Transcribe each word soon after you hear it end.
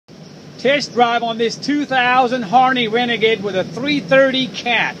Test drive on this 2000 Harney Renegade with a 330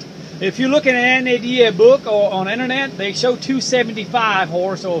 cat. If you look at an NADA book or on internet, they show 275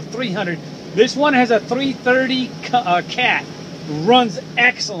 horse or 300. This one has a 330 cat. Runs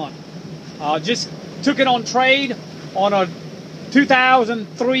excellent. Just took it on trade on a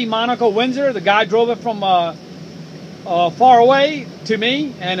 2003 Monaco Windsor. The guy drove it from far away to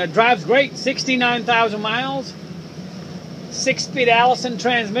me, and it drives great. 69,000 miles. 6-speed Allison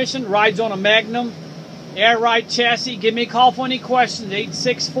transmission. Rides on a Magnum air ride chassis. Give me a call for any questions.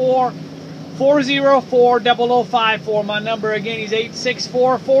 864-404-0054. My number again is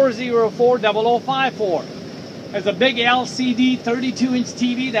 864-404-0054. Has a big LCD 32-inch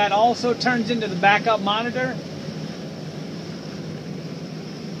TV that also turns into the backup monitor.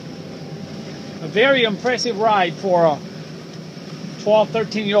 A very impressive ride for a 12,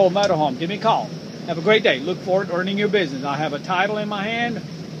 13-year-old motorhome. Give me a call. Have a great day. Look forward to earning your business. I have a title in my hand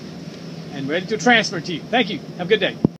and ready to transfer to you. Thank you. Have a good day.